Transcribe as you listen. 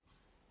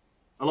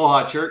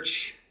Aloha,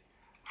 church.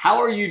 How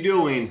are you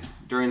doing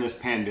during this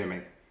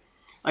pandemic?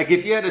 Like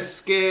if you had a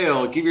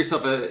scale, give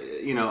yourself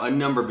a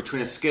number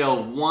between a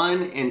scale of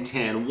 1 and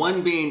 10.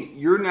 1 being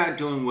you're not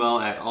doing well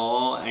at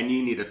all and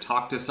you need to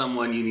talk to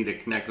someone, you need to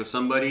connect with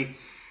somebody,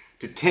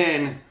 to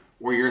 10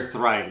 where you're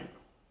thriving.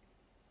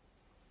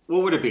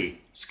 What would it be?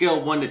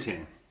 Scale 1 to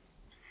 10.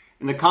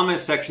 In the comment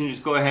section,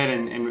 just go ahead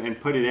and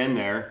put it in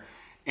there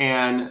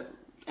and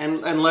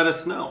let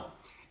us know.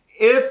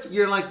 If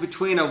you're like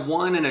between a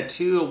 1 and a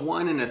 2, a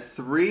 1 and a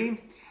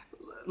 3,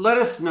 let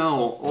us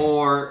know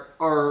or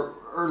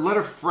let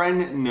a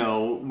friend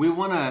know. We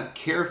want to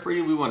care for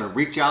you. We want to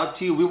reach out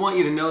to you. We want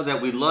you to know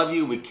that we love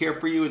you, we care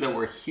for you, that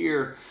we're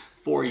here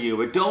for you.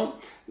 But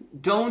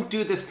don't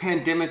do this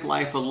pandemic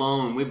life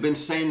alone. We've been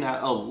saying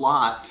that a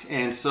lot.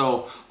 And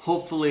so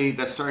hopefully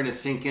that's starting to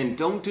sink in.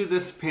 Don't do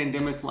this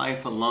pandemic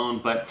life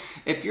alone. But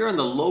if you're on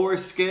the lower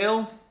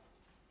scale,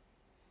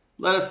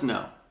 let us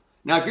know.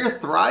 Now, if you're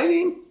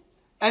thriving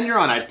and you're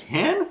on a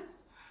 10,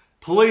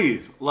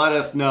 please let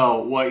us know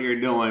what you're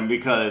doing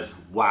because,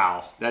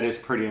 wow, that is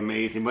pretty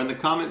amazing. But in the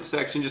comment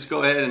section, just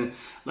go ahead and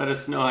let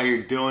us know how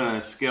you're doing on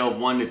a scale of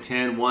 1 to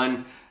 10.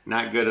 1,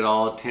 not good at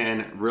all.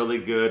 10, really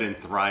good and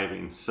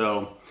thriving.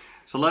 So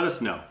let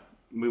us know.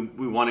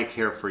 We want to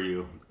care for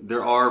you.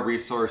 There are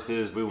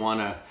resources. We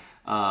want to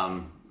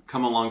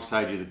come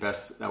alongside you the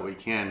best that we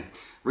can.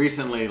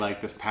 Recently,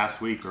 like this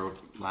past week or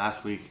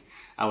last week,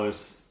 I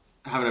was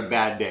having a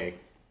bad day.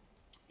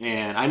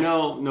 And I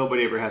know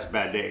nobody ever has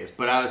bad days,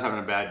 but I was having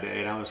a bad day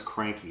and I was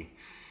cranky.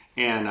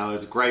 And I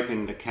was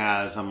griping to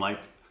Kaz. I'm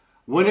like,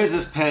 when is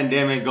this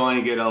pandemic going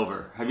to get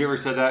over? Have you ever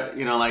said that?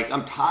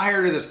 I'm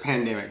tired of this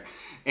pandemic.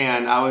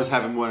 And I was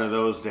having one of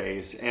those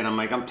days. And I'm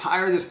like, I'm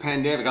tired of this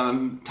pandemic.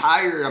 I'm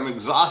tired. I'm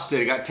exhausted.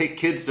 I got to take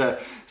kids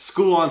to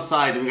school on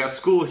site. And we got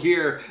school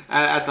here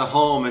at the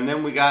home. And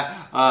then we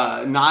got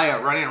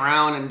Naya running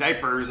around in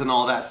diapers and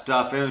all that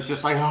stuff. And it was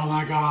just like, oh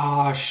my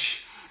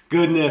gosh,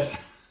 goodness.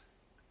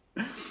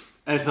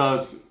 And so I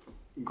was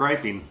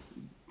griping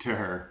to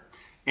her.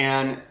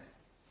 And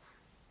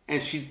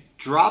she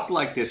dropped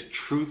like this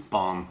truth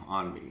bomb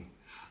on me.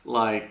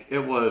 Like it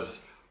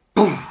was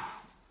poof.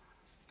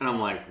 And I'm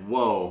like,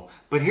 whoa.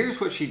 But here's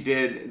what she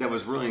did that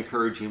was really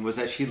encouraging was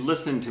that she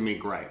listened to me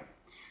gripe.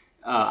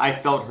 I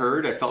felt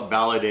heard. I felt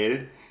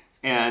validated.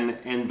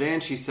 And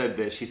then she said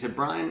this. She said,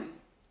 Bryan,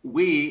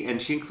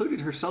 and she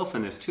included herself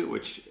in this too,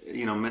 which,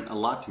 meant a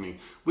lot to me.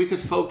 We could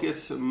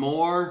focus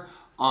more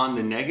on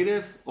the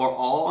negative or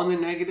all on the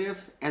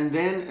negative. And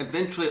then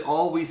eventually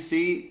all we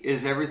see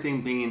is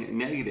everything being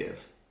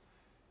negative.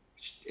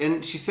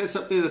 And she said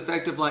something to the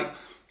effect of like,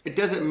 it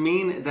doesn't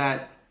mean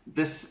that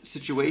this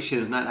situation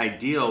is not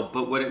ideal,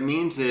 but what it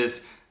means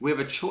is we have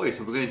a choice.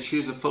 If we're going to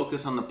choose to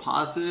focus on the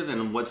positive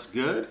and what's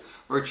good,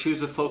 or choose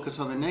to focus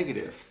on the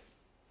negative.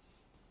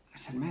 I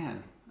said,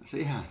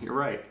 yeah, you're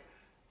right.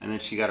 And then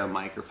she got her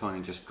microphone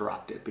and just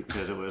dropped it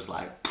because it was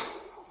like,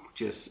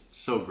 just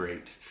so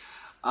great.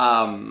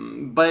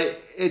 But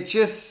it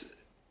just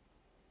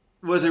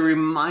was a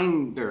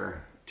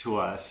reminder to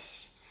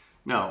us.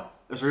 No,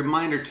 it was a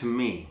reminder to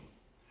me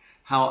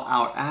how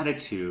our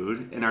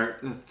attitude and our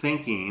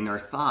thinking, our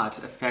thoughts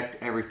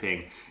affect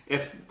everything.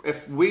 If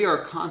we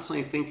are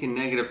constantly thinking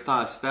negative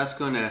thoughts, that's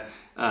going to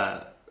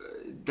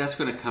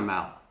come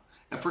out.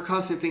 If we're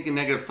constantly thinking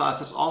negative thoughts,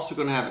 that's also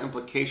going to have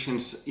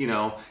implications,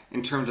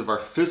 in terms of our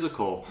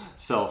physical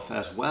self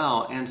as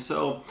well. And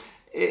so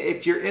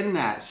if you're in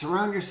that,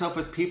 surround yourself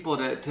with people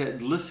to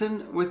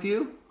listen with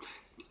you,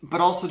 but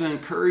also to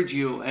encourage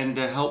you and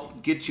to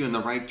help get you in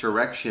the right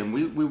direction.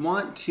 We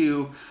want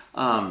to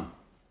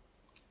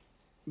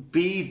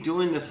be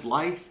doing this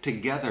life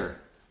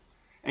together.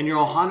 And your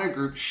Ohana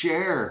group,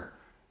 share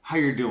how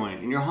you're doing.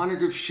 And your Ohana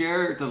group,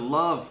 share the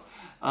love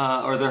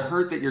or the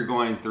hurt that you're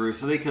going through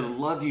so they can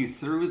love you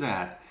through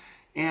that.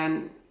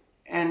 And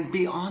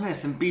be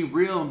honest and be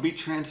real and be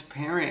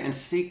transparent and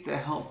seek the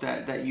help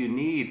that you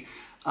need.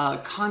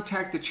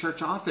 Contact the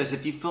church office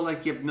if you feel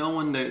like you have no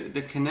one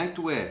to connect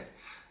with.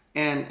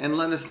 And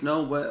let us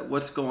know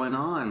what's going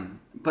on.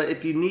 But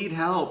if you need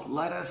help,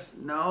 let us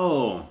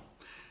know.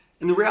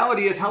 And the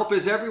reality is help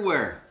is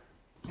everywhere.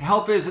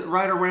 Help is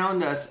right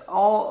around us,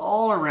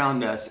 all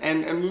around us.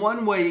 And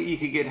one way you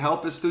could get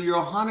help is through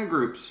your Ohana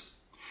groups.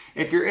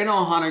 If you're in an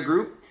Ohana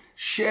group,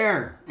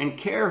 share and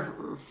care,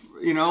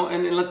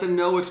 and let them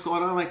know what's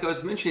going on. Like I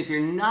was mentioning, if you're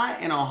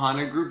not in an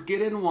Ohana group,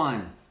 get in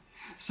one.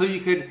 So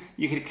you could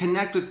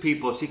connect with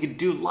people, so you could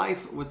do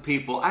life with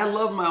people. I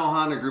love my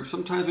Ohana group.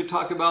 Sometimes we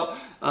talk about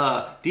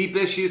deep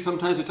issues.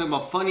 Sometimes we talk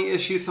about funny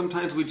issues.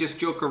 Sometimes we just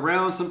joke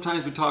around.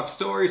 Sometimes we talk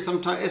stories.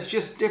 Sometimes it's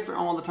just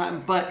different all the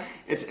time. But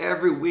it's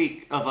every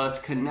week of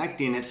us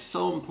connecting. It's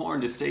so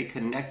important to stay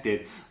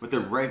connected with a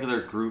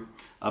regular group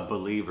of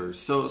believers.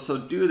 So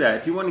do that.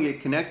 If you want to get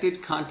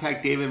connected,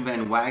 contact David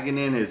Van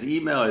Wagenen. His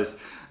email is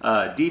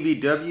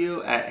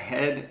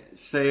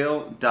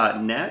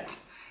dvw@headsail.net.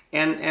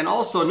 And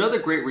also another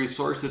great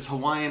resource is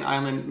Hawaiian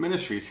Island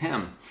Ministries,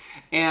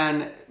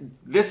 And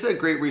this is a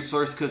great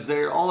resource because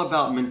they're all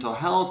about mental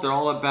health. They're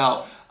all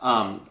about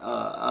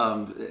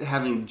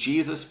having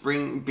Jesus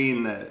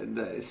being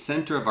the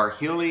center of our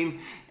healing.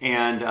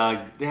 And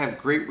they have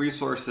great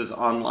resources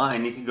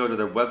online. You can go to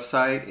their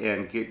website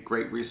and get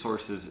great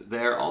resources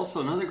there.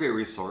 Also, another great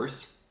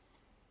resource,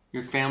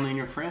 your family and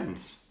your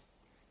friends.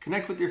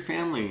 Connect with your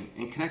family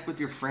and connect with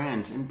your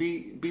friends and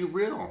be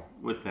real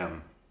with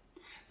them.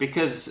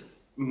 Because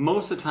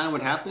most of the time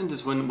what happens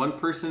is when one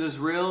person is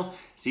real,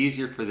 it's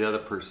easier for the other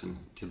person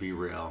to be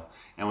real.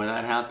 And when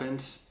that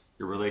happens,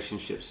 your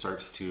relationship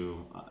starts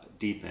to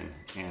deepen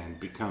and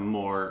become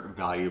more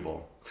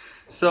valuable.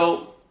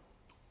 So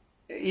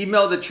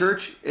email the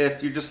church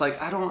if you're just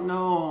like, I don't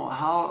know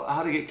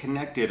how to get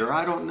connected, or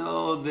I don't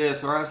know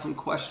this, or I have some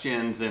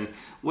questions, and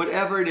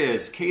whatever it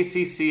is,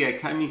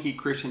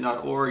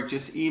 kcc@kamikichristian.org.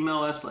 Just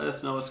email us, let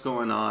us know what's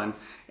going on,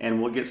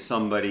 and we'll get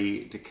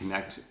somebody to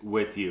connect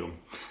with you.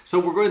 So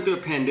we're going through a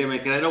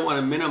pandemic, and I don't want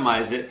to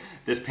minimize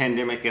this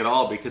pandemic at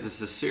all, because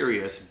this is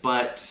serious,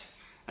 but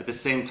at the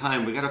same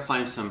time, we got to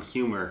find some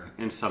humor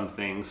in some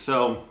things.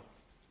 So,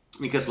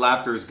 because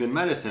laughter is good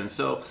medicine.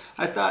 So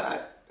I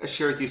thought I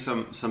share with you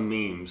some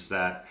memes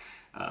that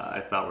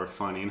I thought were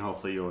funny, and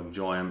hopefully you'll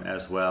enjoy them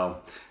as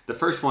well. The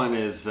first one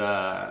is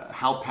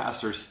how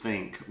pastors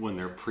think when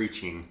they're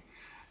preaching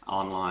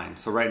online.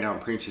 So right now I'm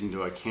preaching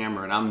to a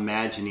camera, and I'm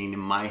imagining in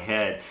my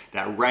head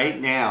that right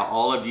now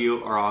all of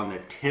you are on the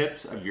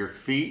tips of your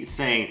feet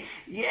saying,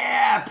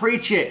 yeah,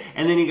 preach it.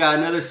 And then you got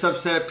another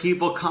subset of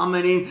people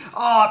commenting,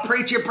 oh,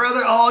 preach it,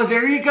 brother. Oh,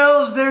 there he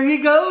goes.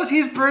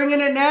 He's bringing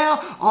it now.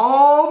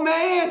 Oh,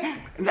 man.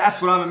 And that's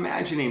what I'm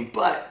imagining.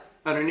 But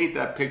underneath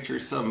that picture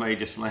is somebody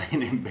just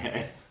laying in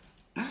bed.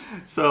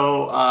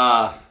 So,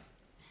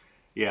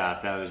 yeah,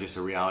 that was just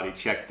a reality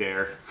check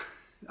there.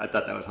 I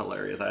thought that was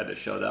hilarious. I had to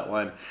show that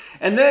one.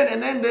 And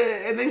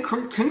then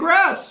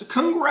congrats!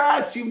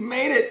 You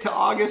made it to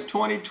August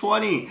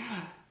 2020.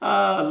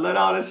 Let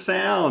out a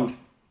sound,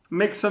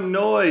 make some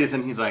noise,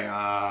 and he's like,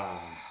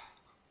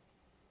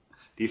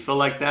 Do you feel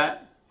like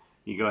that?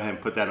 You go ahead and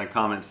put that in the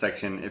comment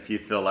section if you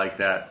feel like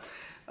that.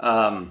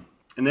 And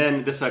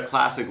then this is a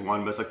classic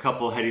one, but it's a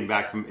couple heading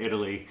back from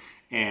Italy,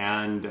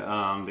 and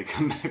they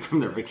come back from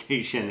their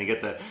vacation. They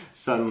get the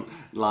sun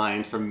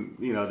lines from,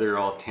 they're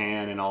all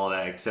tan and all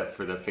that except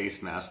for the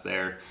face mask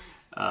there.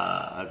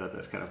 I thought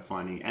that's kind of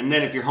funny. And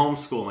then if you're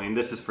homeschooling,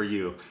 this is for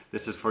you.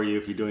 This is for you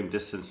if you're doing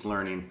distance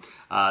learning.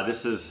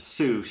 This is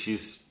Sue.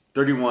 She's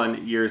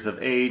 31 years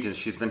of age, and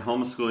she's been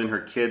homeschooling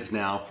her kids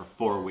now for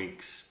 4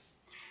 weeks.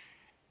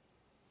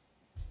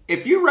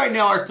 If you right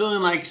now are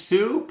feeling like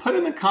Sue, put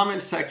in the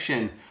comment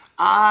section,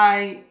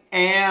 I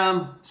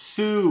am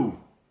Sue.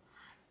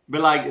 Be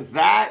like,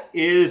 that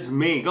is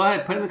me. Go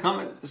ahead, put in the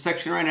comment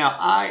section right now,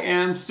 I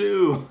am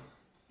Sue.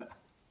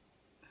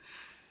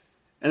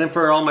 And then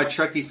for all my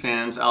Trekkie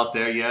fans out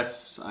there,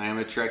 yes, I am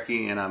a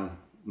Trekkie, and I'm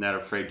not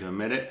afraid to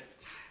admit it.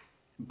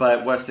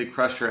 But Wesley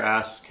Crusher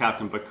asks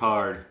Captain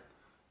Picard,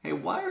 hey,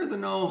 why are there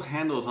no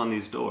handles on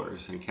these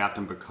doors? And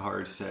Captain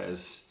Picard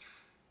says,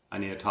 I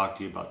need to talk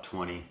to you about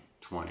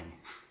 2020.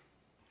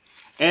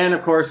 And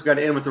of course, we've got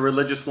to end with the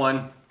religious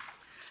one.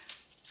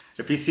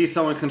 If you see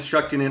someone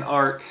constructing an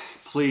ark,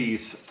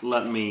 please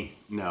let me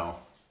know.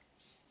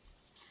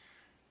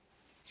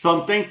 So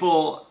I'm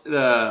thankful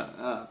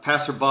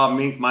Pastor Bob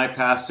Mink, my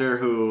pastor,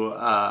 who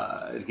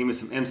is giving me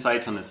some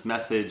insights on this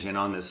message and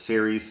on this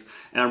series.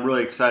 And I'm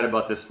really excited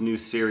about this new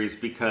series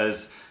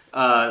because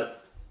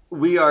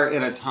we are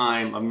in a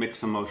time of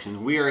mixed emotions.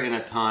 We are in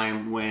a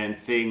time when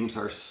things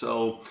are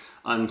so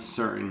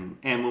uncertain.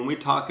 And when we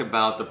talk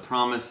about the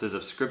promises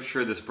of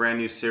Scripture, this brand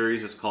new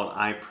series is called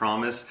I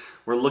Promise.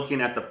 We're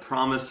looking at the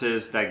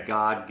promises that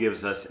God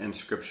gives us in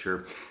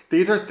Scripture.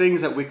 These are things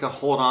that we can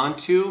hold on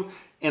to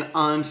in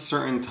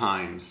uncertain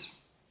times.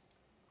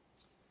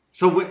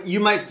 So you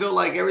might feel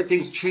like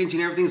everything's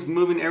changing, everything's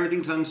moving,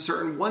 everything's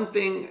uncertain. One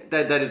thing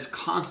that is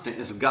constant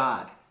is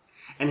God.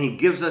 And He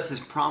gives us His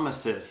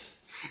promises.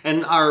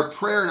 And our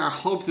prayer and our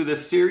hope through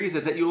this series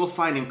is that you will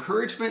find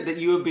encouragement, that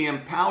you will be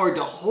empowered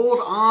to hold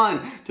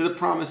on to the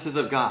promises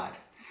of God.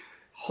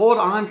 Hold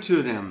on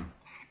to them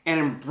and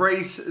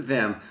embrace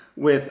them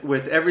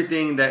with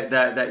everything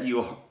that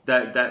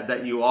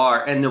you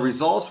are. And the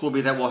results will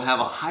be that we'll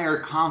have a higher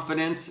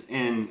confidence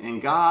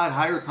in God,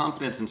 higher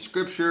confidence in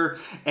Scripture,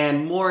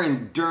 and more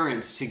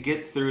endurance to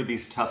get through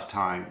these tough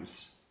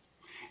times.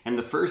 And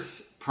the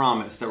first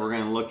promise that we're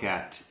going to look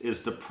at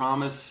is the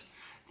promise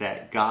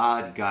that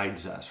God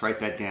guides us. Write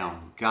that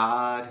down.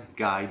 God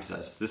guides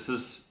us. This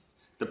is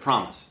the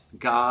promise.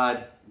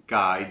 God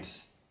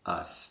guides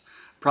us.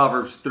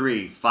 Proverbs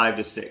 3,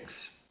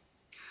 5-6.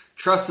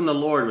 Trust in the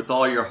Lord with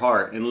all your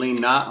heart and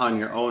lean not on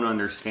your own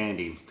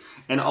understanding.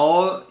 In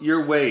all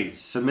your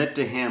ways submit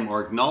to Him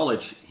or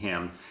acknowledge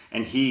Him,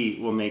 and He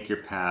will make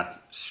your path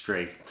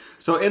straight.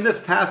 So in this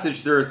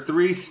passage, there are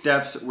 3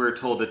 steps we're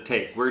told to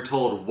take. We're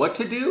told what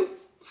to do,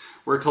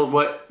 we're told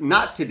what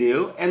not to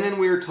do, and then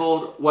we're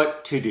told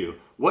what to do.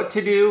 What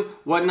to do,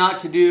 what not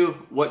to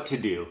do, what to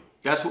do.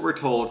 That's what we're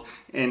told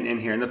in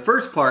here. In the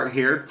first part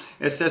here,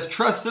 it says,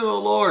 trust in the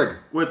Lord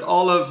with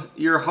all of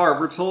your heart.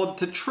 We're told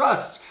to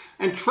trust.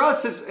 And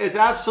trust is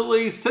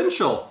absolutely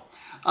essential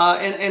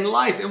in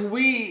life. And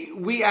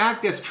we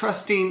act as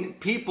trusting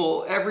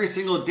people every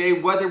single day,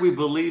 whether we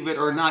believe it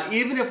or not.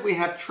 Even if we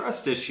have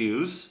trust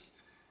issues,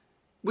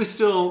 we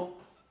still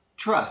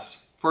trust.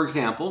 For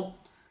example,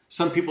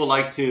 some people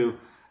like to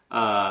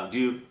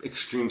do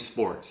extreme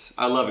sports.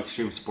 I love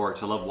extreme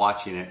sports. I love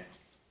watching it.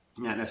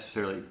 I'm not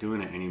necessarily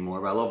doing it anymore,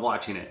 but I love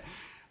watching it.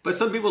 But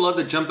some people love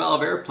to jump out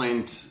of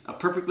airplanes, a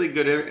perfectly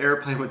good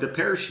airplane with a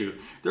parachute.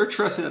 They're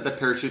trusting that the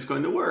parachute is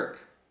going to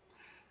work.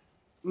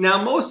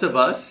 Now, most of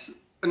us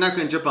are not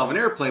going to jump out of an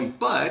airplane,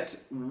 but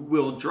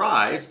we'll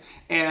drive,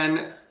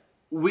 and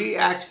we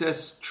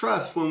access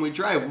trust when we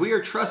drive. We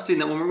are trusting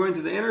that when we're going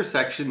to the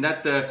intersection,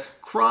 that the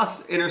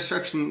cross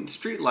intersection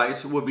street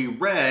lights will be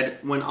red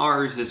when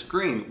ours is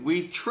green.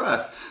 We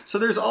trust. So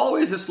there's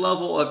always this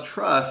level of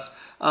trust.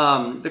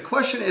 The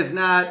question is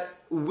not,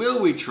 will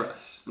we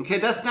trust? Okay,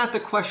 that's not the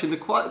question. The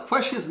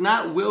question is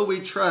not, will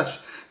we trust?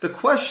 The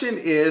question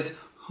is,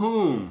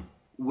 whom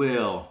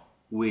will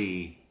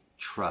we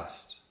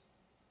trust?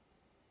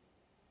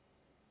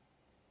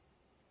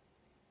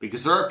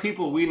 Because there are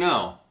people we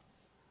know,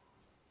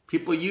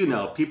 people you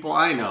know, people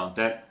I know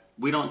that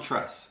we don't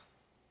trust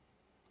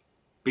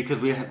because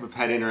we've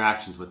had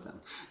interactions with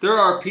them. There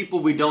are people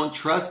we don't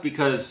trust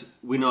because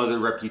we know their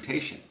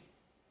reputation.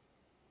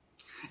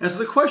 And so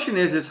the question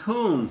is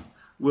whom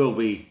will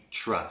we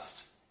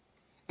trust?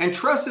 And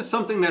trust is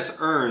something that's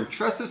earned.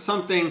 Trust is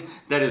something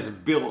that is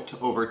built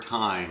over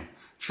time.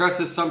 Trust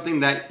is something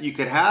that you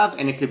could have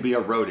and it could be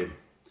eroded.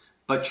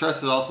 But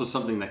trust is also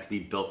something that can be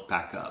built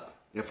back up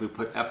if we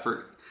put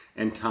effort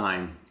and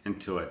time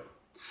into it.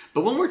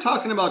 But when we're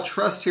talking about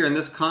trust here in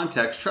this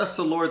context, trust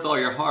the Lord with all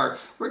your heart,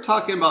 we're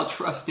talking about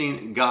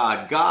trusting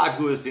God. God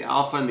who is the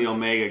Alpha and the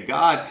Omega.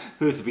 God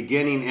who is the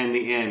beginning and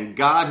the end.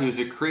 God who is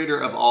the creator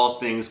of all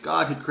things.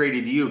 God who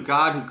created you.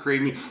 God who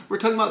created me. We're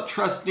talking about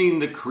trusting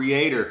the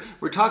Creator.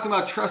 We're talking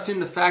about trusting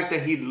the fact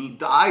that He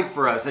died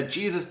for us, that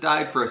Jesus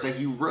died for us, that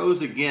He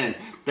rose again,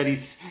 that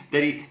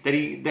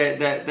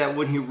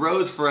when He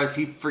rose for us,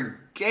 He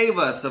forgave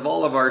us of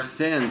all of our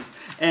sins,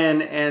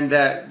 and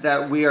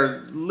that we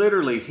are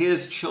literally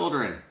His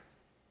children.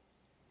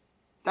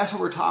 That's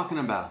what we're talking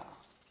about.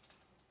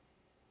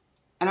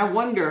 And I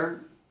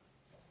wonder,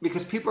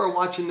 because people are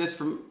watching this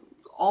from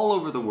all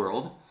over the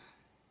world,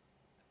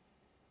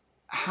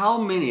 how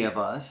many of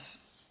us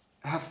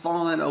have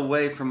fallen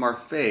away from our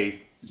faith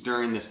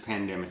during this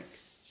pandemic?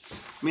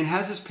 I mean,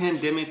 has this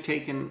pandemic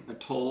taken a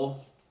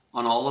toll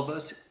on all of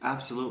us?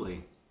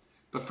 Absolutely.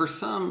 But for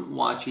some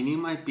watching, you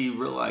might be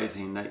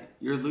realizing that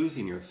you're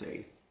losing your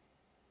faith,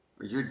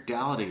 or you're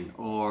doubting,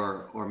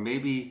 or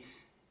maybe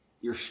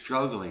you're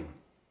struggling.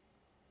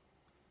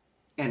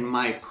 And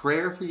my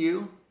prayer for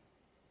you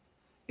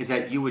is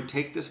that you would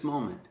take this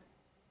moment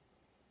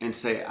and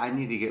say, I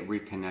need to get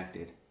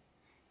reconnected.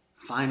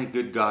 Find a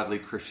good, godly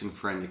Christian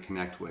friend to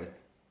connect with.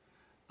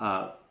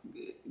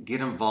 Get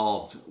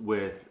involved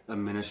with a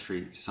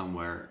ministry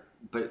somewhere.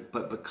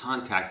 But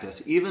contact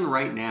us. Even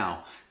right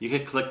now, you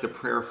can click the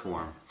prayer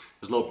form.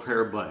 There's a little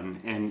prayer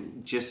button,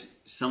 and just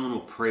someone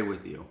will pray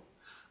with you.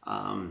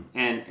 And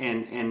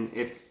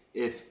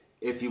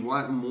if you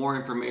want more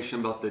information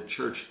about the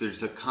church,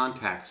 there's a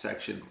contact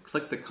section.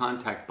 Click the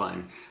contact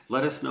button.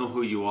 Let us know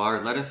who you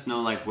are. Let us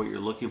know what you're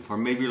looking for.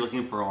 Maybe you're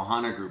looking for a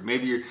Ohana group.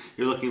 Maybe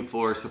you're looking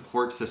for a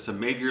support system.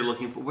 Maybe you're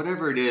looking for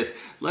whatever it is.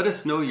 Let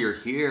us know you're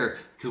here,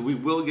 because we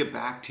will get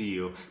back to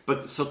you.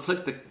 So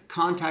click the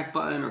contact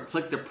button or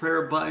click the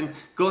prayer button.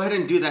 Go ahead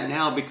and do that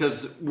now,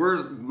 because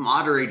we're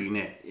moderating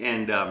it.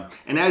 And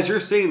as you're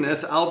seeing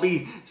this, I'll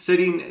be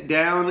sitting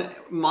down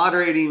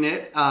moderating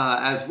it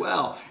as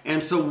well.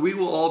 And so we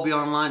will all be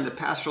online. The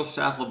pastoral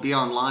staff will be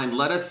online.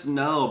 Let us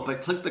know.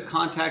 But click the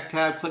contact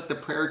tab, click the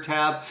prayer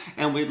tab,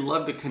 and we'd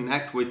love to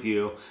connect with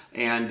you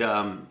and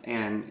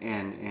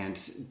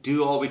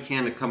do all we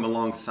can to come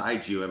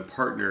alongside you and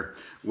partner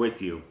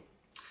with you.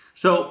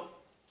 So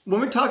when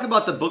we talk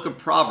about the book of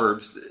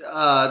Proverbs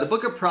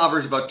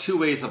is about two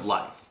ways of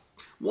life.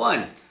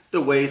 One,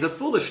 the ways of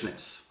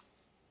foolishness.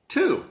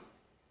 Two,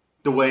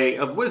 the way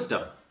of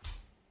wisdom.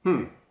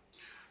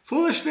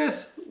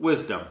 Foolishness,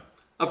 wisdom.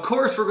 Of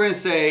course, we're going to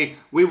say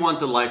we want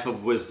the life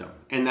of wisdom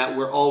and that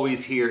we're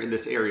always here in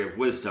this area of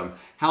wisdom.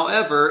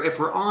 However, if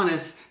we're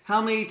honest,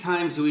 how many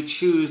times do we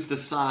choose the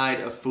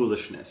side of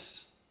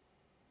foolishness?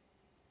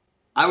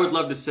 I would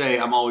love to say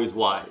I'm always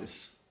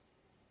wise.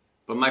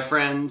 But my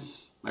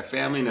friends, my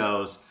family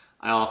knows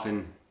I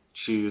often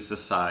choose the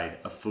side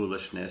of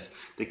foolishness.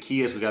 The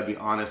key is we got to be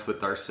honest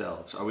with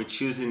ourselves. Are we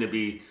choosing to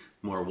be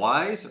more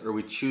wise, or are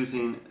we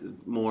choosing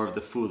more of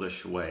the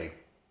foolish way?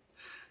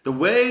 The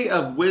way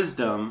of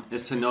wisdom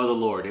is to know the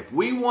Lord. If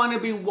we want to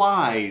be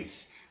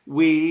wise,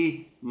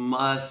 we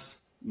must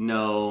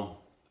know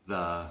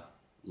the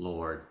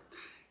Lord.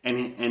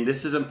 And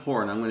this is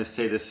important. I'm going to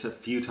say this a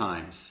few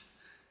times.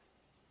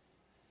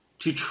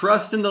 To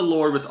trust in the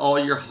Lord with all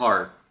your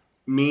heart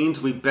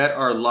means we bet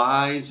our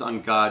lives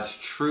on God's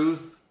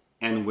truth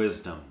and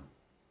wisdom.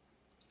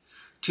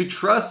 To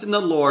trust in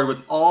the Lord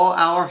with all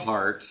our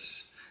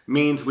hearts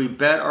means we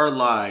bet our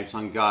lives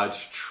on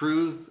God's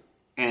truth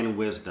and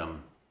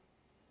wisdom.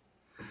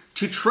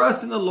 To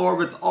trust in the Lord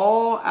with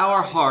all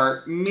our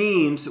heart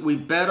means we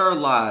bet our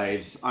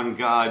lives on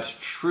God's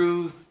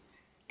truth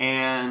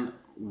and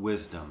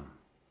wisdom.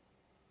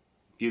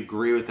 If you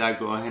agree with that,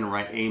 go ahead and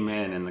write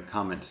amen in the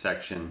comment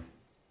section.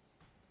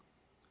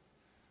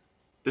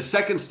 The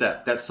second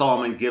step that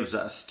Solomon gives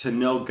us to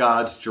know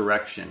God's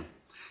direction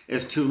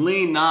is to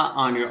lean not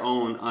on your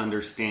own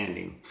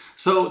understanding.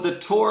 So the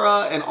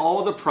Torah and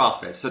all the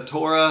prophets, the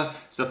Torah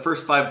is the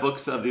first 5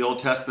 books of the Old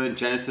Testament,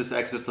 Genesis,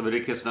 Exodus,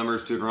 Leviticus,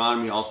 Numbers,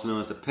 Deuteronomy, also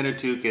known as the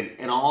Pentateuch,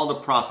 and all the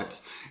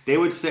prophets. They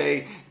would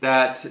say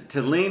that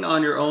to lean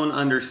on your own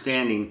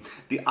understanding,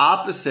 the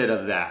opposite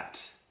of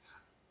that,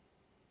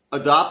 they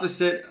would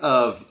say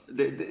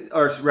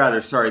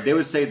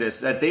this,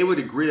 that they would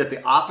agree that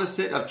the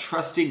opposite of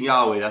trusting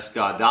Yahweh, that's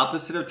God, the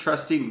opposite of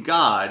trusting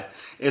God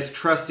is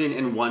trusting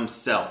in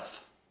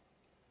oneself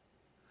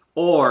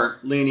or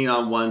leaning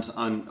on one's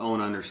own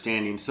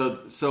understanding.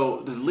 So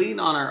to lean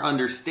on our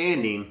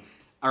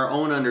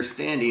own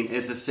understanding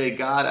is to say,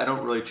 God, I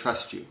don't really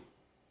trust you.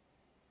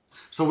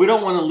 So we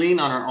don't want to lean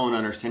on our own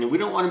understanding. We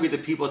don't want to be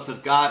the people that says,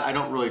 God, I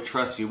don't really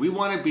trust you. We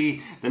want to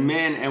be the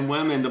men and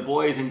women, the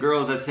boys and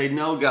girls that say,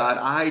 no, God,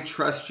 I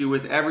trust you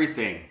with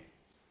everything.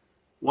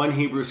 One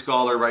Hebrew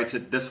scholar writes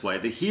it this way.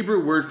 The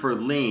Hebrew word for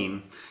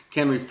lean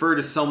can refer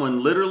to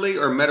someone literally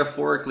or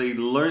metaphorically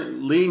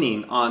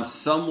leaning on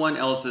someone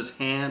else's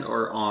hand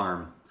or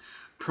arm.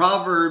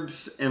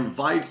 Proverbs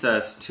invites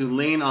us to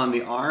lean on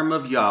the arm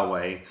of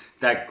Yahweh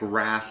that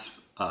grasps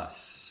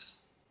us.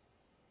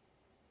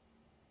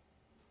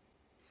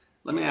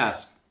 Let me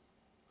ask,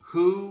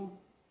 who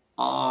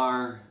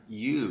are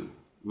you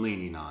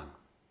leaning on?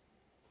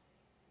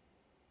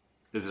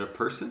 Is it a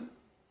person?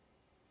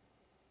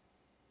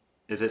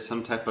 Is it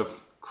some type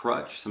of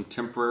crutch, some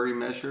temporary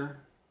measure?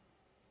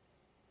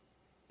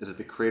 Is it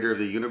the creator of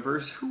the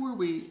universe? Who are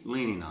we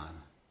leaning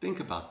on? Think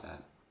about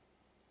that.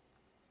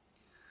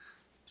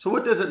 So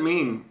what does it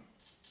mean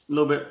a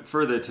little bit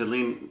further to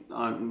lean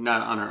on,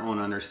 not on our own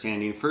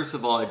understanding? First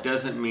of all, it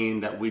doesn't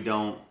mean that we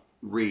don't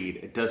read.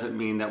 It doesn't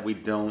mean that we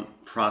don't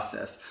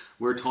process.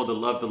 We're told to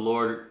love the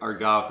Lord our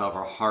God with all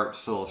our heart,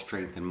 soul,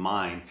 strength, and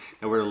mind.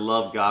 That we're to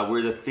love God.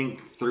 We're to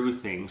think through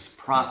things,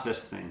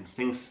 process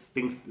things,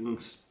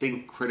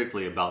 think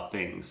critically about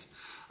things.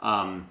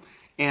 And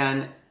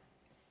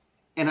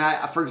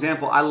I, for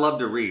example, I love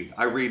to read.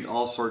 I read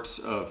all sorts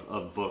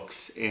of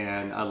books,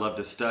 and I love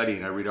to study,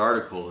 and I read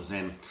articles,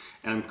 and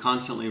I'm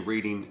constantly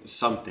reading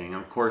something.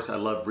 Of course, I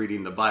love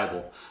reading the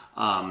Bible.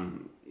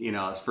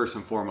 It's first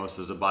and foremost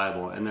is the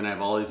Bible. And then I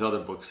have all these other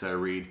books that I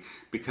read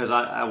because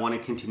I want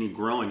to continue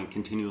growing and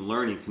continue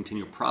learning,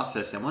 continue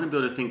processing. I want to be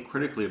able to think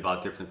critically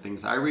about different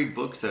things. I read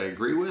books that I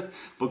agree with,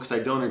 books I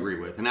don't agree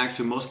with. And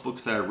actually, most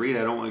books that I read,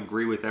 I don't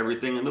agree with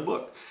everything in the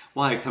book.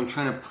 Why? Because I'm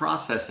trying to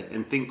process it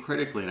and think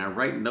critically. And I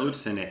write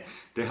notes in it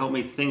to help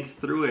me think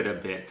through it a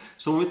bit.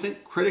 So when we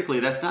think critically,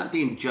 that's not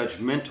being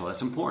judgmental.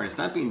 That's important. It's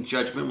not being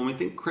judgmental. When we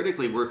think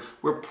critically,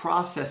 we're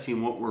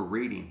processing what we're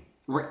reading.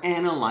 We're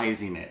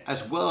analyzing it,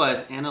 as well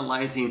as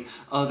analyzing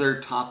other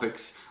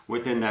topics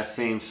within that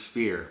same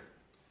sphere.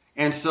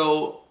 And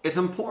so it's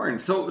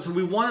important. So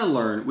we want to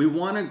learn, we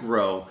want to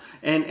grow,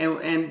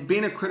 and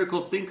being a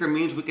critical thinker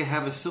means we can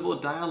have a civil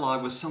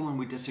dialogue with someone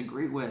we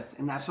disagree with,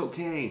 and that's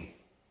okay.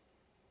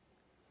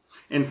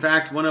 In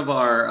fact, one of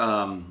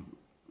our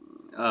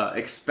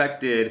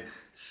expected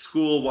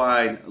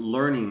school-wide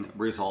learning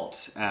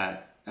results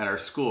at our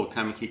school,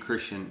 Kamiki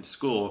Christian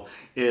School,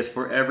 is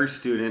for every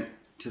student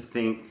to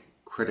think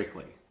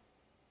critically.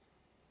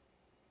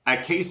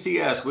 At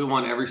KCS, we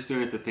want every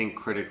student to think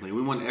critically.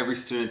 We want every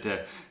student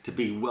to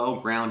be well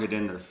grounded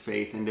in their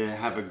faith and to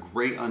have a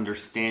great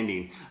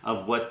understanding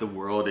of what the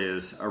world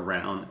is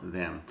around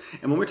them.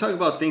 And when we talk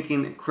about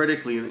thinking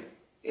critically,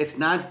 it's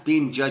not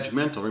being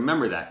judgmental.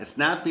 Remember that. It's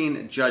not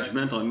being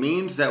judgmental. It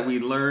means that we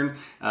learn,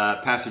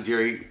 Pastor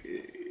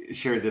Jerry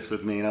shared this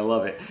with me and I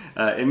love it.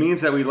 It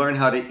means that we learn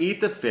how to eat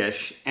the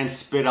fish and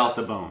spit out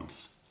the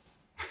bones.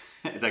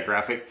 Is that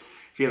graphic?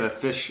 If you have a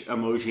fish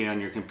emoji on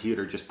your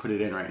computer, just put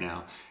it in right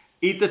now.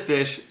 Eat the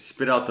fish,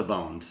 spit out the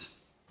bones.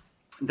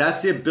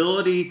 That's the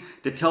ability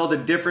to tell the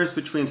difference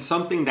between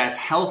something that's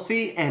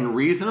healthy and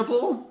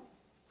reasonable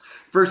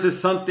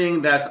versus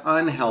something that's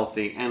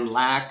unhealthy and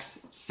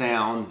lacks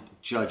sound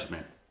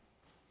judgment.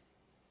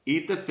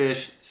 Eat the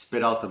fish,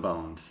 spit out the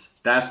bones.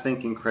 That's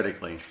thinking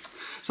critically.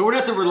 So we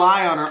don't have to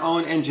rely on our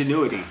own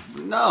ingenuity.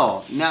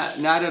 No, not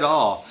at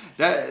all.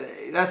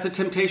 That's the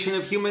temptation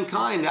of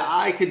humankind, that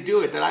I could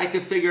do it, that I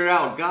could figure it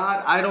out.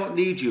 God, I don't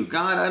need you.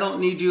 God, I don't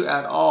need you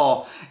at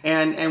all.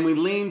 And we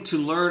lean to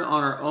learn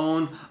on our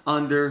own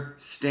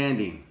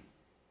understanding.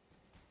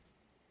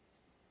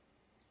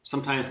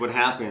 Sometimes what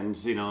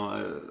happens,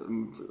 a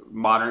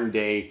modern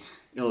day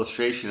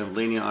illustration of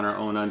leaning on our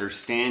own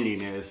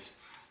understanding is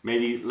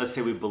maybe, let's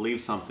say we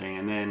believe something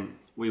and then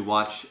we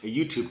watch a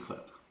YouTube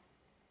clip.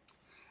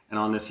 And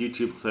on this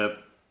YouTube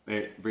clip,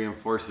 it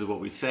reinforces what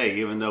we say,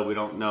 even though we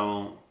don't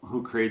know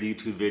who created the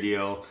YouTube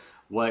video,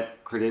 what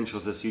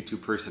credentials this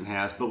YouTube person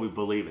has, but we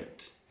believe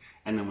it.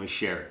 And then we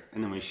share it,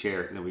 and then we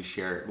share it, and then we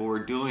share it. What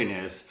we're doing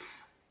is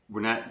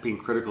we're not being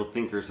critical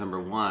thinkers, number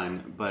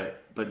one,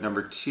 but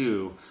number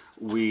two,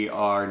 we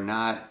are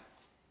not,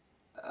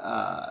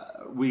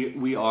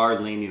 we are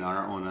leaning on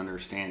our own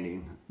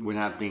understanding. We're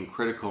not being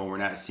critical. We're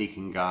not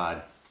seeking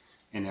God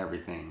in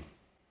everything.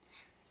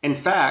 In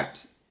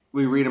fact,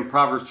 we read in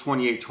Proverbs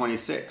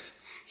 28:26,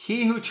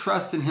 he who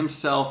trusts in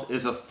himself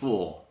is a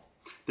fool.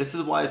 This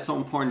is why it's so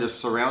important to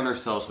surround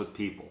ourselves with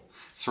people.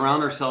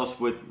 Surround ourselves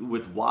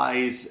with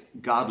wise,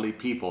 godly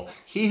people.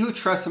 He who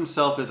trusts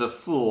himself is a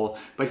fool,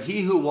 but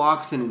he who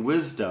walks in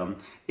wisdom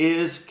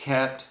is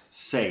kept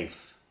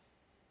safe.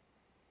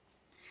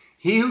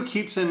 He who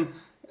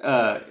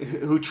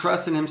who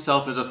trusts in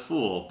himself is a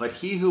fool, but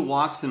he who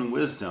walks in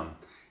wisdom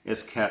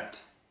is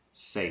kept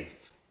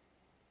safe.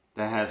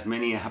 That has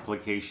many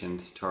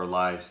applications to our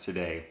lives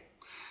today.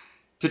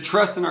 To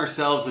trust in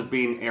ourselves is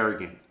being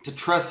arrogant. To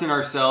trust in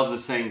ourselves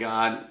is saying,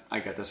 God,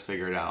 I got this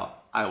figured out.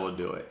 I will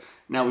do it.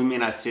 Now, we may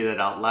not say that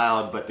out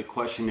loud, but the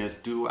question is,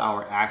 do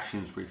our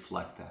actions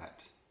reflect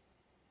that?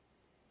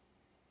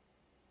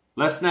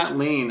 Let's not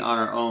lean on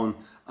our own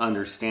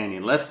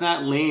understanding. Let's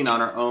not lean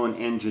on our own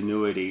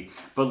ingenuity,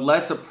 but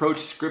let's approach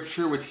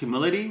Scripture with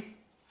humility.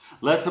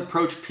 Let's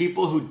approach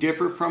people who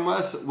differ from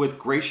us with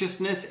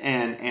graciousness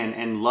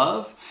and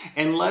love.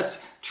 And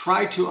let's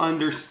try to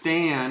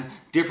understand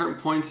different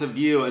points of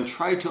view and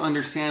try to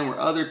understand where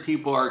other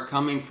people are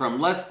coming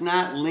from. Let's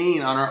not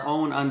lean on our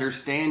own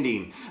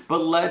understanding, but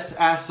let's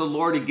ask the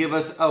Lord to give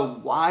us a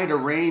wider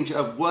range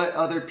of what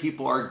other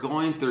people are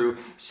going through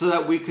so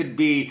that we could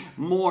be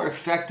more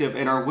effective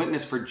in our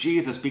witness for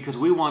Jesus, because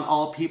we want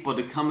all people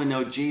to come and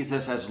know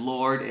Jesus as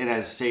Lord and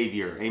as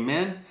Savior.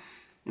 Amen?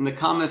 In the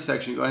comment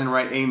section, go ahead and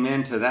write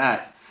amen to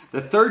that.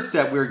 The third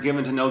step we're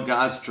given to know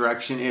God's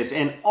direction is,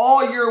 in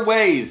all your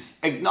ways,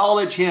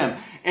 acknowledge Him.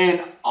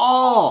 In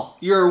all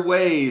your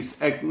ways,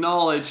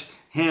 acknowledge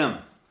Him.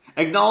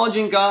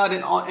 Acknowledging God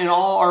in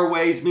all our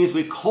ways means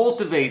we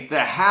cultivate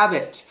the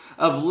habit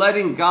of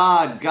letting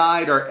God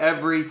guide our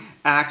every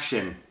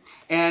action.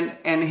 And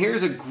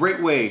here's a great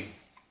way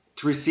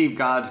to receive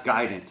God's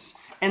guidance.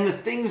 And the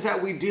things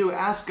that we do,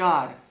 ask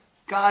God,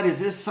 God, is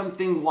this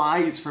something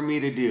wise for me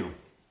to do?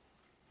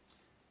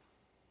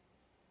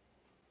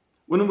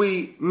 When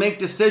we make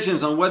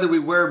decisions on whether we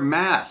wear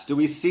masks, do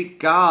we seek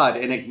God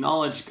and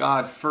acknowledge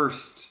God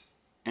first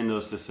in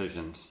those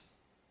decisions?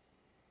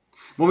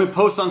 When we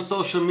post on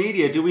social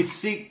media, do we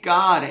seek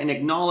God and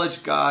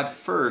acknowledge God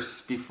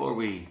first before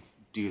we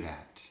do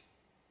that?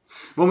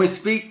 When we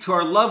speak to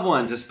our loved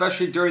ones,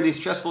 especially during these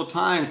stressful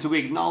times, do we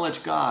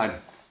acknowledge God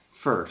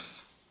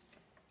first?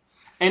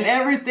 In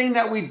everything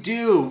that we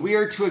do, we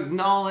are to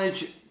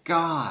acknowledge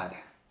God.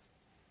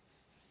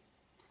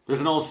 There's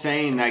an old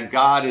saying that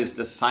God is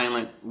the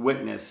silent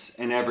witness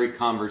in every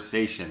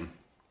conversation.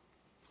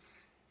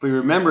 If we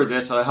remember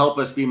this, it'll help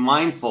us be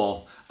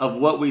mindful of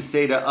what we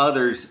say to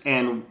others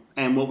and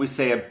what we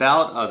say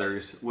about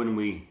others when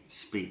we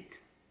speak.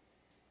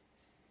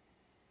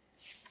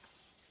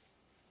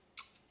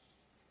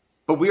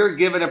 But we are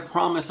given a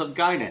promise of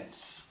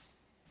guidance.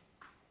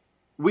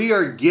 We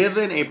are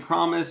given a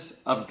promise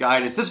of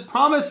guidance. This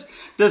promise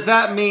does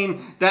not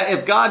mean that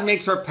if God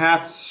makes our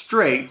path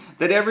straight,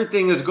 that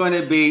everything is going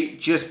to be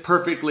just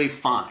perfectly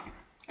fine.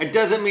 It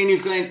doesn't mean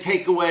He's going to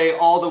take away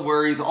all the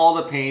worries, all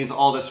the pains,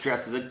 all the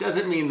stresses. It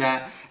doesn't mean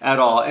that at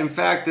all. In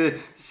fact, the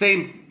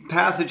same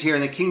passage here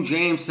in the King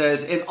James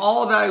says, in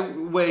all thy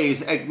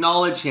ways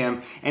acknowledge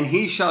Him, and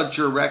He shall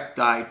direct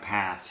thy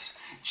paths.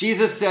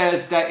 Jesus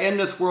says that in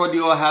this world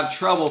you will have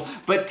trouble,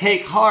 but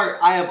take heart,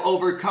 I have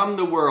overcome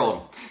the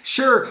world.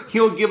 Sure,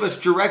 He will give us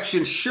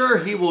direction. Sure,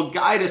 He will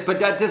guide us, but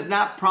that does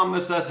not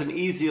promise us an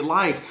easy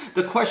life.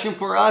 The question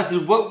for us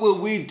is, what will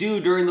we do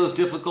during those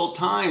difficult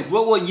times?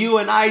 What will you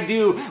and I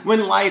do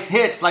when life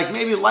hits? Like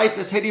maybe life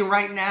is hitting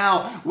right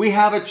now. We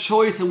have a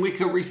choice and we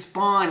can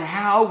respond.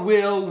 How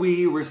will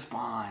we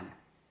respond?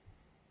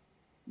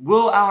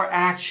 Will our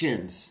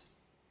actions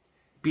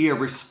be a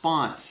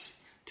response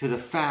to the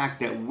fact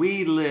that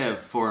we live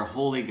for a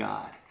holy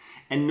God,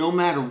 and no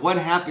matter what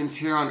happens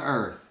here on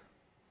earth,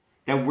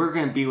 that we're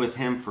going to be with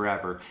Him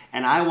forever?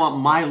 And I want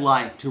my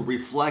life to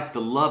reflect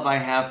the love I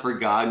have for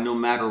God no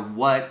matter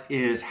what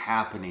is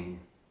happening.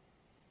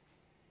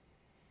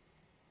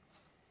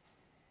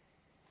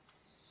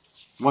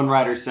 One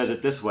writer says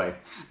it this way: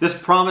 this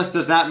promise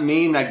does not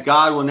mean that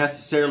God will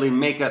necessarily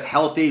make us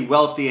healthy,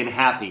 wealthy, and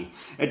happy.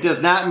 It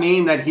does not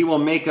mean that He will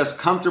make us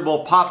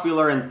comfortable,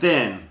 popular, and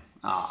thin.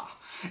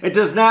 It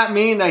does not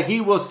mean that He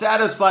will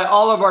satisfy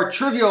all of our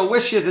trivial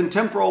wishes and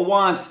temporal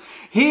wants.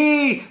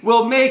 He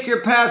will make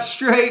your path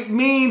straight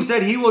means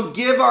that He will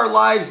give our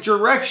lives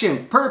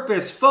direction,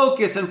 purpose,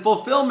 focus, and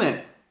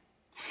fulfillment.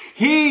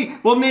 He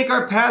will make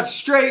our path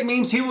straight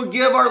means He will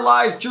give our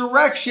lives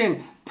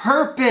direction,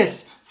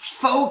 purpose,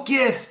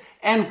 focus,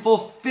 and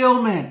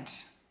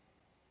fulfillment.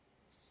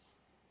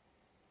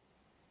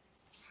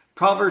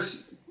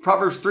 Proverbs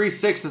Proverbs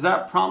 3:6 does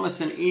not promise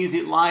an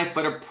easy life,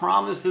 but it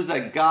promises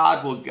that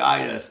God will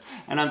guide us.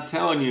 And I'm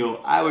telling you,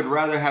 I would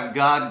rather have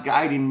God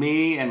guiding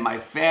me and my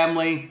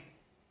family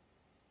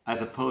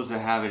as opposed to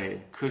having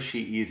a cushy,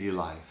 easy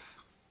life.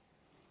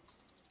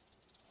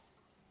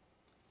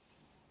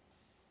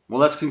 Well,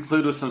 let's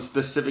conclude with some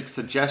specific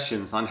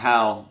suggestions on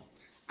how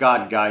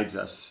God guides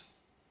us.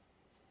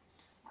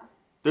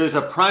 There's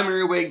a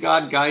primary way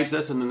God guides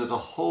us, and then there's a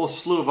whole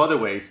slew of other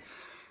ways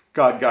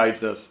God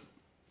guides us.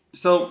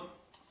 So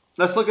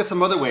let's look at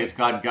some other ways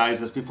God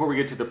guides us before we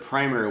get to the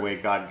primary way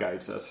God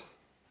guides us.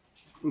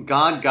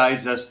 God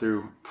guides us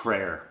through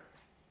prayer.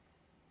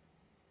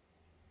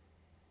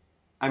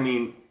 I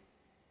mean,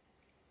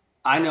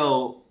 I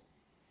know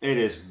it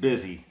is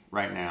busy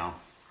right now.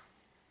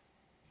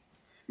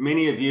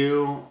 Many of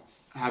you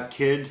have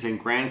kids and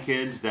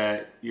grandkids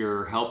that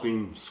you're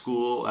helping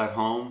school at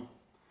home.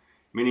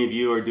 Many of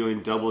you are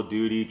doing double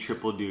duty,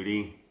 triple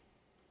duty.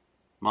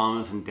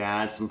 Moms and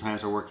dads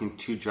sometimes are working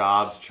 2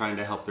 jobs trying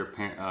to help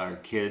their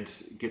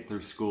kids get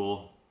through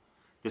school.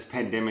 This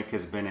pandemic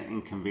has been an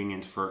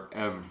inconvenience for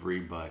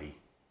everybody.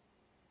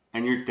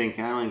 And you're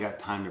thinking, I don't even got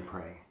time to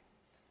pray.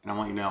 And I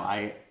want you to know,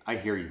 I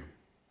hear you.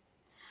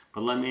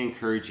 But let me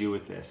encourage you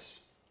with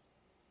this.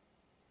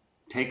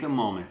 Take a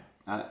moment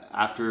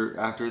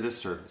after this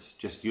service,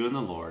 just you and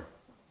the Lord,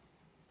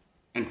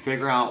 and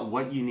figure out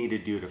what you need to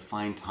do to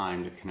find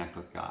time to connect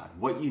with God.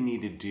 What you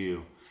need to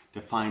do to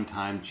find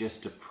time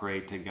just to pray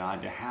to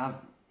God, to have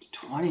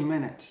 20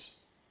 minutes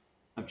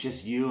of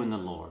just you and the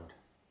Lord.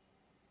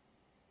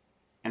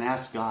 And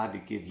ask God to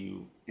give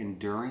you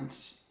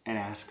endurance, and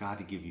ask God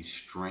to give you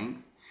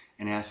strength,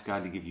 and ask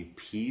God to give you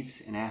peace,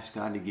 and ask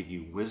God to give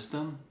you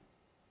wisdom,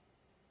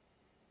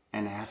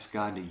 and ask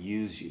God to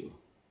use you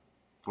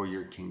for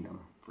your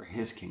kingdom, for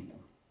His kingdom,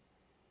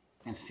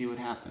 and see what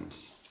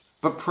happens.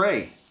 But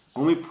pray.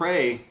 When we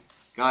pray,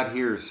 God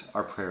hears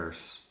our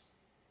prayers.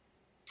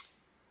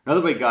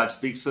 Another way God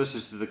speaks to us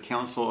is through the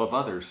counsel of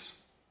others.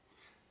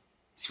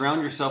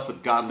 Surround yourself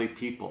with godly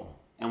people.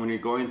 And when you're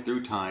going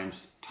through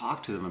times,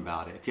 talk to them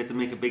about it. If you have to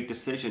make a big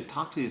decision,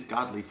 talk to these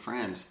godly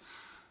friends.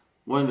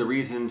 One of the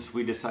reasons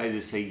we decided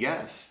to say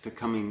yes to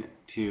coming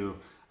to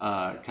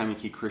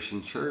Kaimuki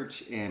Christian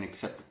Church and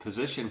accept the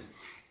position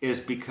is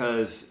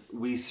because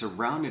we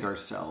surrounded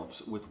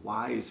ourselves with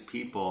wise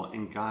people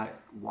and got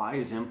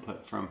wise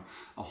input from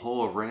a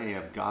whole array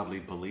of godly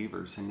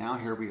believers. And now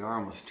here we are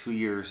almost 2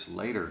 years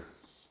later.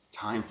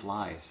 Time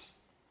flies.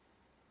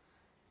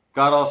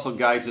 God also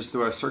guides us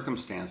through our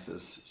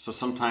circumstances. So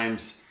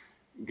sometimes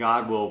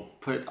God will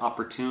put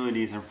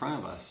opportunities in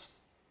front of us.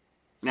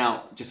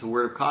 Now, just a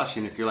word of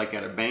caution, if you're like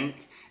at a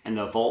bank and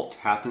the vault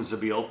happens to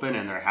be open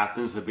and there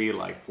happens to be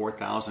like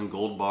 4,000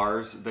 gold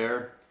bars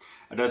there,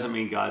 it doesn't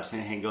mean God's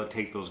saying, hey, go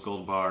take those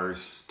gold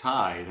bars,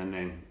 tithe, and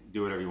then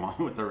do whatever you want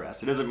with the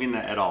rest. It doesn't mean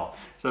that at all.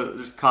 So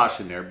there's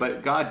caution there.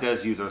 But God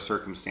does use our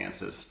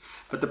circumstances.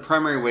 But the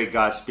primary way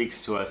God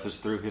speaks to us is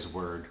through His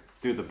Word,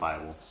 through the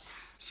Bible.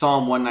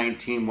 Psalm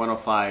 119,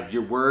 105,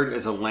 your word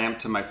is a lamp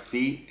to my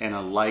feet and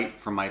a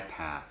light for my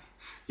path.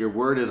 Your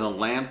word is a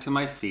lamp to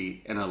my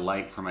feet and a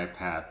light for my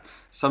path.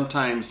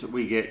 Sometimes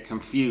we get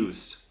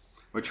confused.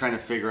 We're trying to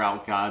figure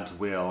out God's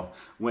will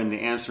when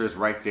the answer is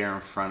right there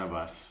in front of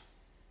us.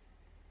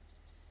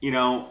 You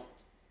know,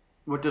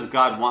 what does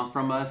God want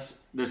from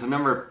us? There's a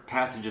number of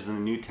passages in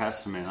the New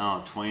Testament,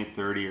 20,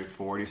 30, or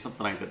 40,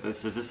 something like that, that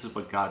says this is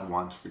what God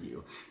wants for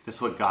you. This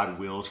is what God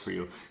wills for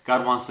you.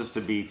 God wants us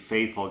to be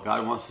faithful.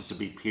 God wants us to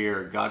be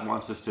pure. God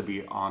wants us to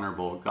be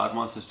honorable. God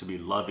wants us to be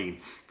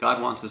loving.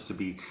 God wants us to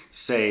be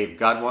saved.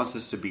 God wants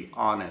us to be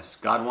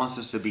honest. God wants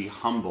us to be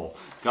humble.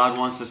 God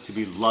wants us to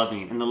be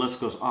loving. And the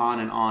list goes on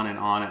and on and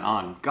on and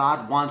on.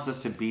 God wants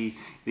us to be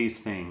these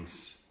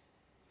things.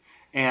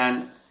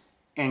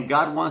 And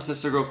God wants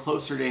us to grow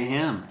closer to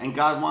Him. And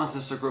God wants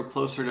us to grow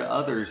closer to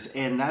others.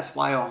 And that's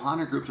why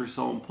Ohana groups are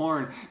so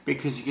important,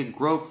 because you can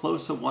grow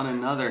close to one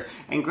another.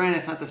 And granted,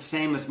 it's not the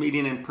same as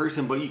meeting in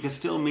person, but you can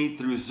still meet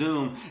through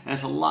Zoom. And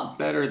it's a lot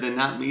better than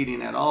not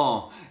meeting at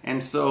all.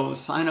 And so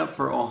sign up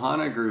for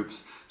Ohana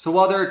groups. So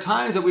while there are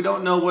times that we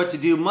don't know what to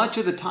do, much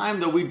of the time,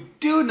 though, we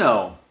do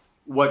know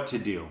what to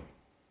do.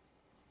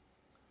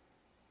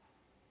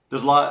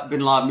 There's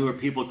been a lot of newer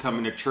people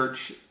coming to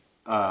church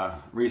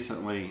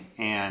recently,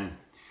 and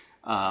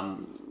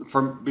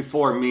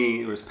before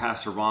me, it was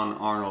Pastor Ron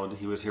Arnold.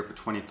 He was here for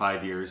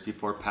 25 years.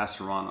 Before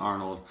Pastor Ron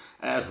Arnold,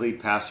 as lead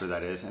pastor,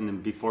 that is, and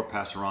then before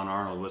Pastor Ron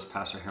Arnold was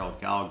Pastor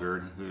Harold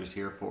Gallagher, who was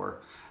here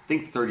for, I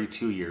think,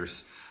 32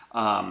 years.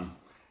 And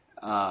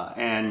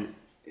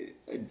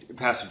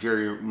Pastor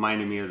Jerry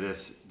reminded me of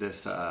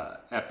this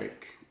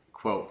epic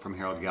quote from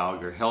Harold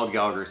Gallagher. Harold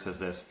Gallagher says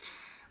this: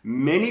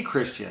 "Many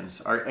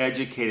Christians are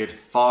educated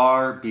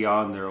far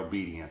beyond their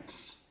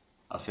obedience."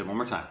 I'll say it one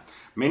more time.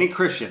 Many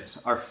Christians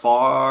are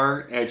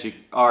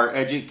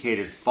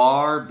educated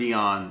far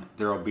beyond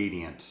their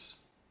obedience.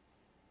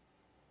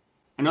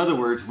 In other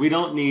words, we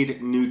don't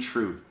need new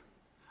truth.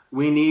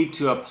 We need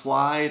to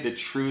apply the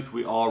truth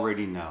we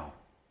already know.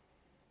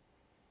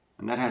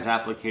 And that has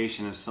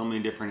application in so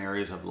many different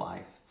areas of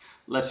life.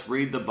 Let's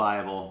read the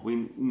Bible.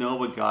 We know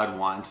what God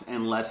wants,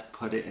 and let's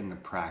put it into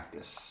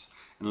practice.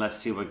 And let's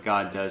see what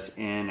God does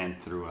in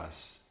and through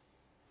us.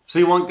 So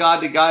you want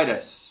God to guide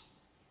us.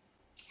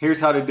 Here's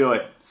how to do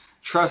it.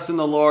 Trust in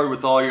the Lord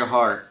with all your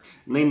heart.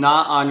 Lean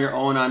not on your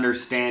own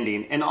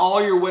understanding. In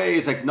all your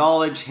ways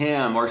acknowledge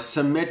him or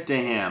submit to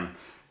him.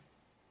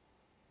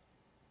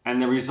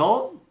 And the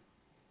result?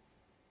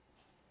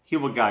 He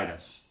will guide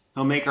us.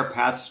 He'll make our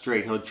paths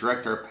straight. He'll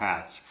direct our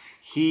paths.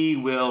 He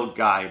will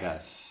guide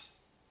us.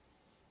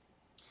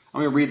 I'm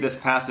going to read this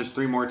passage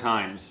 3 more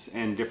times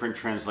in different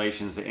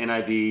translations, the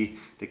NIV,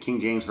 the King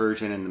James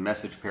Version, and the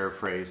Message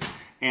Paraphrase.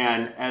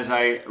 And as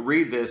I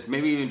read this,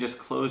 maybe even just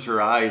close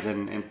your eyes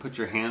and put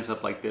your hands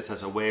up like this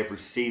as a way of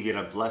receiving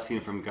a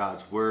blessing from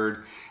God's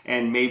Word.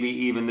 And maybe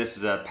even this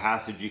is a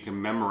passage you can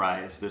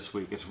memorize this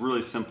week. It's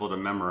really simple to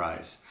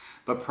memorize.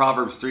 But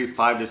Proverbs 3,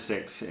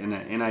 5-6 in the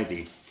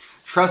NIV.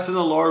 Trust in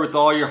the Lord with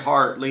all your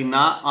heart. Lean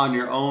not on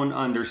your own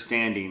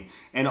understanding.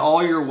 In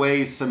all your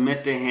ways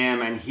submit to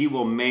him, and he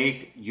will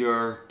make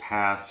your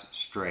paths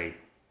straight.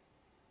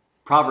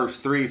 Proverbs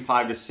 3,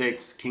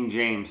 5-6, King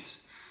James.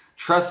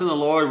 Trust in the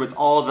Lord with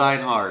all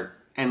thine heart,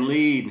 and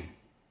lead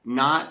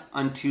not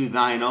unto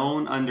thine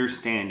own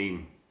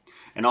understanding.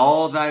 In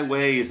all thy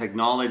ways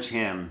acknowledge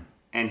him,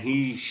 and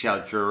he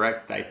shall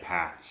direct thy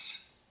paths.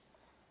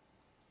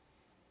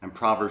 And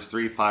Proverbs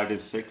 3,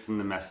 5-6 in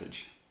the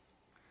Message.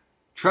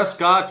 Trust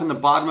God from the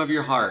bottom of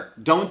your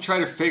heart. Don't try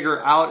to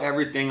figure out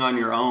everything on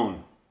your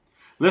own.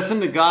 Listen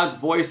to God's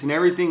voice in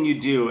everything you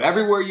do.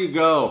 Everywhere you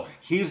go,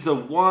 he's the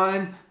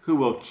one who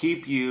will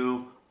keep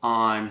you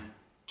on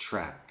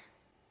track.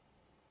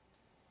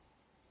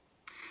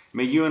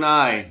 May you and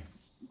I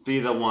be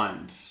the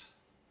ones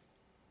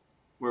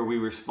where we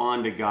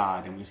respond to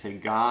God and we say,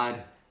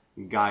 God,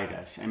 guide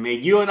us. And may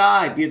you and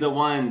I be the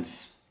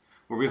ones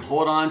where we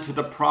hold on to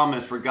the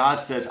promise where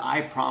God says,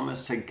 I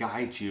promise to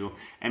guide you.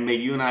 And may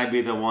you and I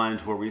be the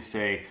ones where we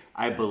say,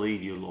 I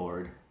believe you,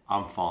 Lord.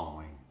 I'm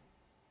following.